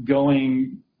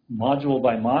going module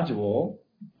by module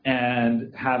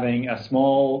and having a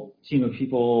small team of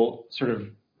people sort of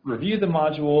review the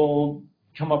module,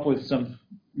 come up with some,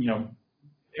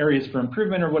 areas for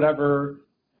improvement or whatever.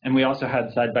 And we also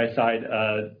had side-by-side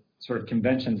sort of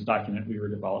conventions document we were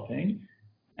developing.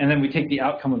 And then we take the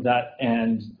outcome of that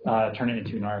and turn it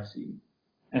into an RFC.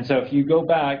 And so if you go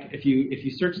back, if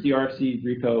you search the RFC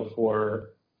repo for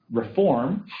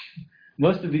reform,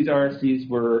 most of these RFCs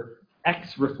were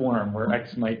X reform, where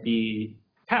X might be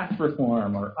path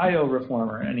reform or IO reform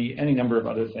or any number of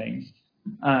other things.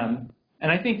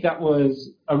 And I think that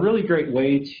was a really great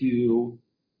way to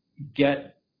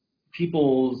get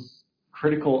people's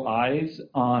critical eyes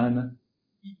on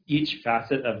each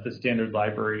facet of the standard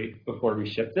library before we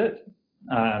shipped it.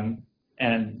 And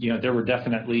there were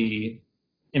definitely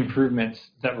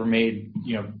improvements that were made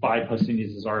by posting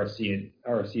these as RFCs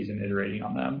and iterating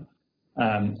on them.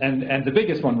 And the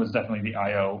biggest one was definitely the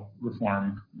IO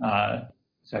reform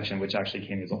section, which actually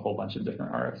came as a whole bunch of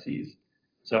different RFCs.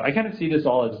 So I kind of see this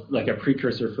all as like a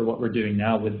precursor for what we're doing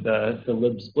now with the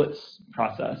lib splits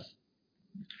process.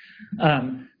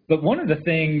 But one of the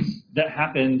things that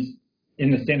happened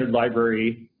in the standard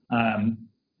library,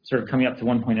 sort of coming up to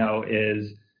 1.0,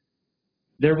 is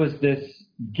there was this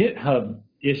GitHub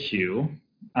issue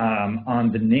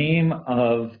on the name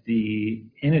of the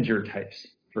integer types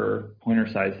for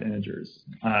pointer-sized integers.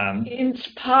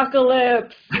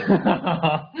 Intpocalypse!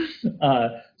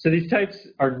 So these types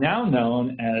are now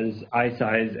known as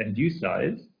isize and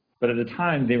usize, but at the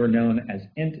time they were known as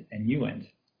int and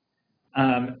uint.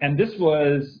 And this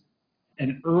was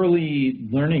an early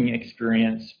learning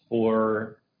experience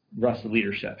for Rust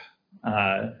leadership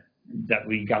that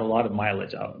we got a lot of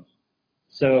mileage out of.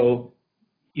 So,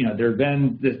 there had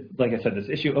been this, like I said, this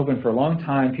issue open for a long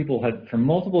time. People had, for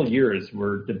multiple years,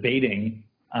 were debating,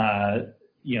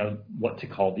 what to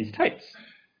call these types.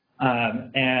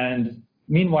 And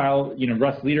meanwhile,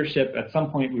 Rust leadership, at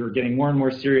some point, we were getting more and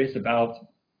more serious about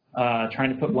trying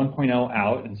to put 1.0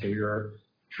 out, and so we were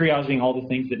triaging all the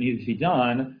things that needed to be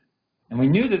done. And we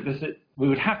knew that we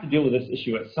would have to deal with this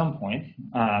issue at some point.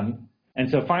 And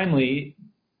so finally,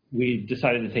 we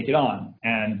decided to take it on.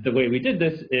 And the way we did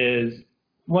this is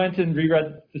went and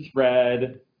reread the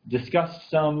thread, discussed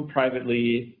some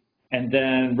privately, and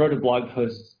then wrote a blog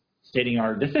post stating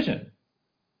our decision.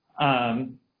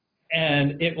 And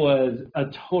it was a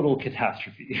total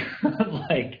catastrophe.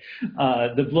 The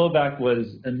blowback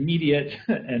was immediate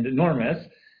and enormous.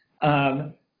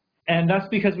 And that's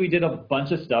because we did a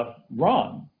bunch of stuff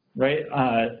wrong, right?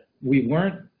 We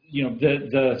weren't,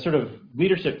 the sort of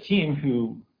leadership team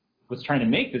who was trying to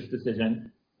make this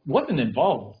decision wasn't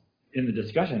involved in the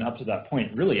discussion up to that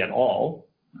point really at all.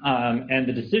 And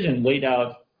the decision laid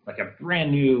out like a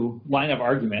brand new line of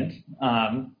argument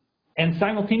and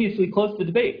simultaneously closed the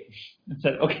debate and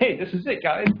said, okay, this is it,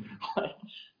 guys.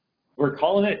 We're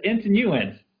calling it int and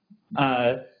uint.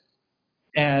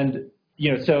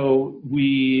 So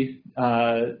we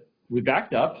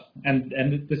backed up, and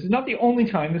this is not the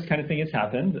only time this kind of thing has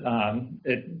happened.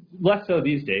 Less so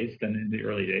these days than in the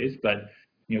early days, but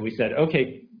we said,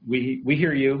 okay, we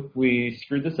hear you. We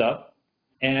screwed this up,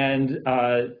 and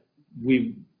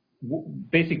we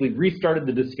basically restarted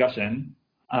the discussion.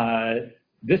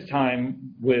 This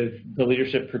time with the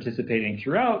leadership participating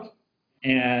throughout,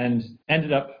 and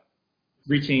ended up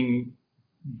reaching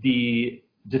the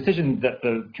decision that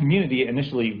the community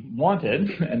initially wanted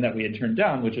and that we had turned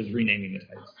down, which was renaming the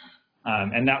types.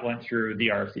 And that went through the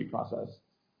RFC process.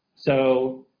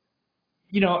 So,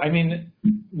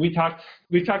 we've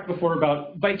talked before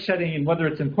about bike shedding and whether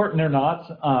it's important or not,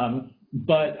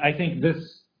 but I think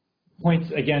this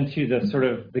points again to the sort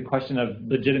of the question of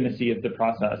legitimacy of the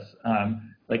process.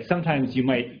 Sometimes you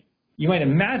might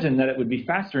imagine that it would be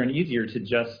faster and easier to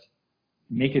just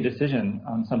make a decision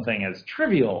on something as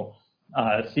trivial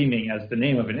seeming as the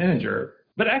name of an integer,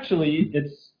 but actually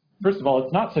first of all,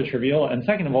 it's not so trivial, and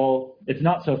second of all, it's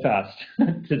not so fast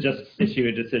to just issue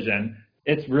a decision.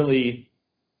 It's really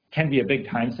can be a big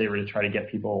time saver to try to get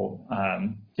people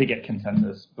to get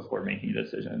consensus before making a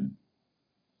decision.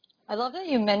 I love that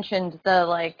you mentioned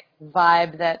the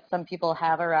vibe that some people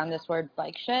have around this word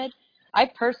bike shed. I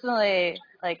personally,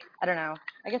 I don't know,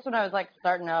 I guess when I was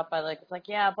starting up, I was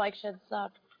yeah, bike sheds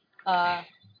suck.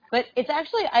 But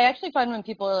I actually find when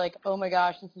people are like, oh my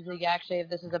gosh, this is a yak shave,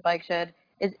 this is a bike shed,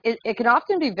 it can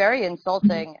often be very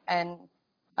insulting, and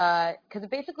because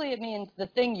basically it means the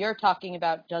thing you're talking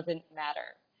about doesn't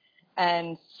matter.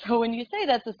 And so when you say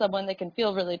that to someone, they can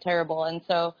feel really terrible. And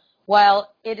so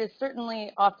while it is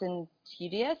certainly often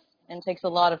tedious and takes a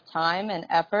lot of time and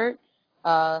effort,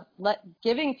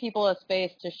 giving people a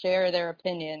space to share their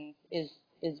opinions is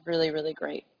really, really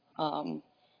great. And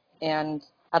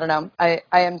I don't know, I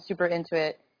am super into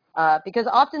it because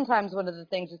oftentimes one of the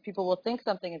things is people will think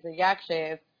something is a yak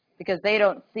shave because they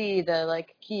don't see the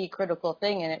key critical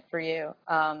thing in it for you.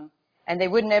 And they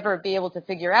would never be able to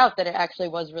figure out that it actually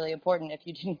was really important if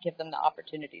you didn't give them the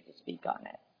opportunity to speak on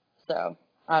it. So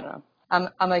I don't know.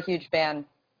 I'm a huge fan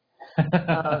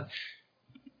of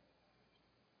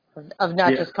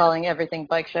not just calling everything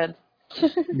bike shed.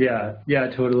 Yeah,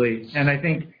 totally. And I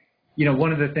think,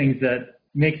 one of the things that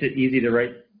makes it easy to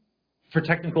write, for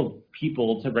technical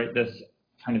people to write this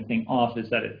kind of thing off is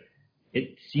that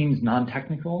it seems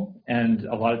non-technical, and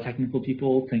a lot of technical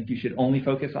people think you should only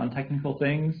focus on technical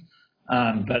things.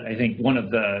 But I think one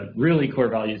of the really core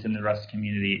values in the Rust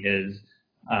community is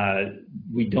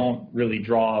we don't really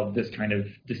draw this kind of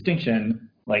distinction.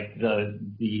 Like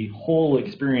the whole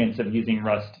experience of using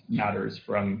Rust matters,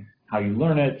 from how you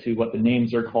learn it to what the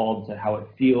names are called to how it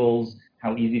feels,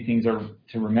 how easy things are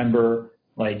to remember.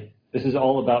 Like, this is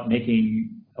all about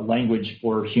making a language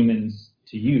for humans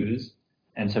to use.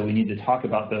 And so we need to talk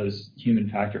about those human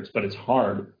factors, but it's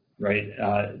hard, right?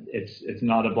 It's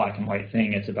not a black and white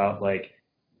thing. It's about, like,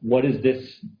 what does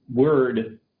this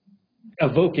word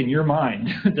evoke in your mind?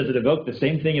 Does it evoke the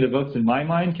same thing it evokes in my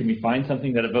mind? Can we find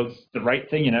something that evokes the right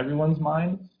thing in everyone's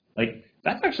mind? Like,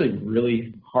 that's actually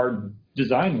really hard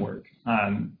design work.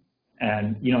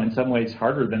 And, you know, in some ways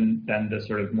harder than the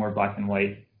sort of more black and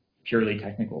white, purely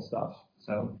technical stuff.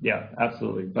 So yeah,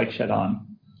 absolutely. Bike shed on.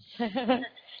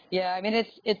 Yeah, I mean,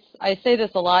 I say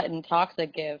this a lot in talks I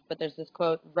give, but there's this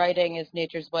quote: writing is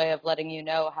nature's way of letting you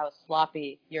know how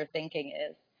sloppy your thinking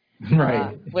is.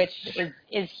 Right. Which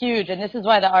is huge. And this is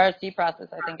why the RFC process,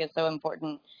 I think, is so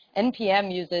important.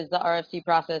 NPM uses the RFC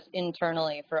process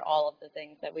internally for all of the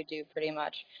things that we do, pretty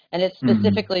much. And it's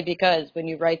specifically because when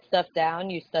you write stuff down,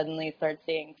 you suddenly start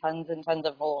seeing tons and tons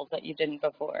of holes that you didn't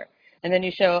before. And then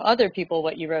you show other people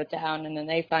what you wrote down, and then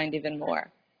they find even more.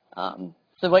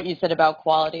 So what you said about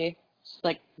quality is,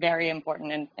 like, very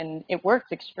important, and it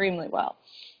works extremely well.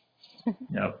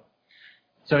 Yep.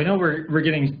 So I know we're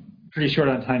getting pretty short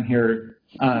on time here.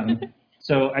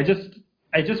 So I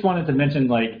just wanted to mention,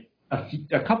 like,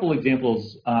 a couple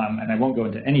examples, and I won't go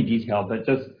into any detail, but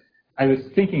just I was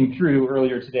thinking through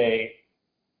earlier today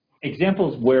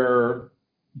examples where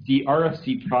the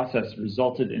RFC process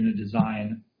resulted in a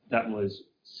design that was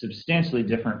substantially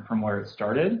different from where it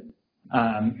started.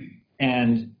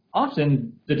 And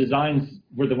often the designs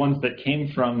were the ones that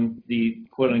came from the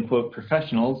quote-unquote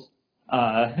professionals,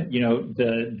 you know,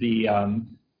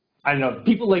 I don't know,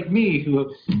 people like me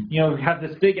who, you know, have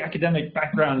this big academic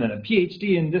background and a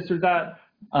PhD in this or that.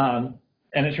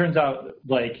 And it turns out,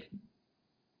 like,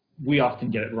 we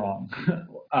often get it wrong,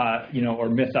 you know, or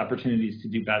miss opportunities to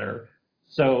do better.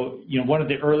 So, you know, one of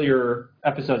the earlier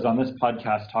episodes on this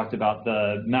podcast talked about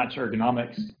the match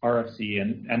ergonomics RFC,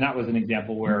 and that was an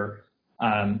example where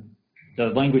the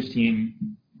language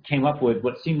team came up with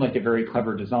what seemed like a very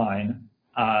clever design,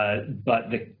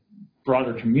 but the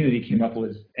broader community came up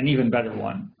with an even better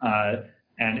one.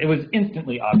 And it was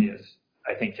instantly obvious,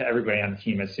 I think, to everybody on the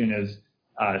team as soon as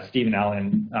Steve and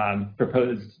Alan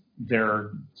proposed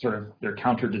their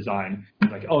counter design. It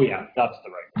was like, oh yeah, that's the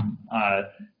right one.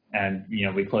 And, you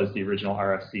know, we closed the original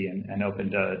RFC and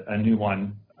opened a new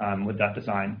one with that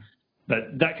design.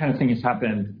 But that kind of thing has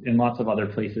happened in lots of other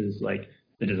places, like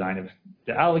the design of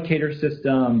the allocator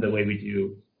system, the way we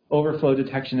do overflow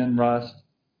detection in Rust,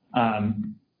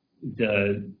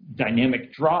 the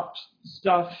dynamic drop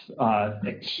stuff,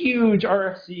 a huge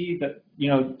RFC that, you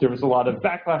know, there was a lot of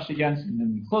backlash against, and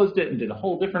then we closed it and did a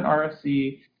whole different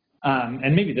RFC.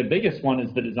 And maybe the biggest one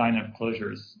is the design of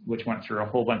closures, which went through a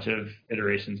whole bunch of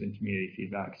iterations and community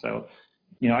feedback. So,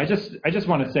 you know, I just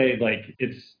want to say, like,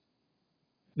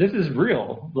 this is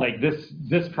real. Like,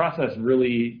 this process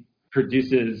really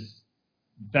produces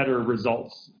better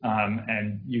results,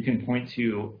 and you can point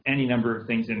to any number of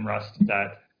things in Rust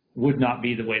that would not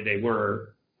be the way they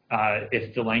were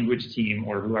if the language team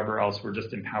or whoever else were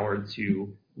just empowered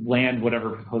to land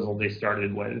whatever proposal they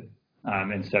started with,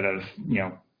 instead of, you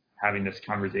know, having this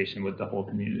conversation with the whole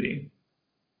community.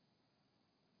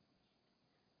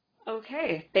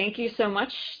 Okay, thank you so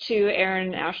much to Aaron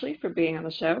and Ashley for being on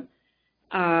the show.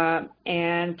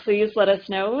 And please let us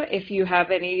know if you have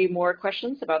any more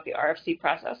questions about the RFC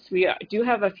process. We do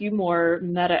have a few more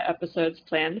meta episodes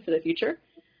planned for the future,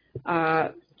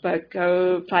 but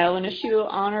go file an issue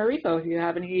on our repo if you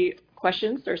have any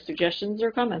questions or suggestions or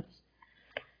comments.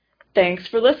 Thanks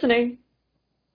for listening.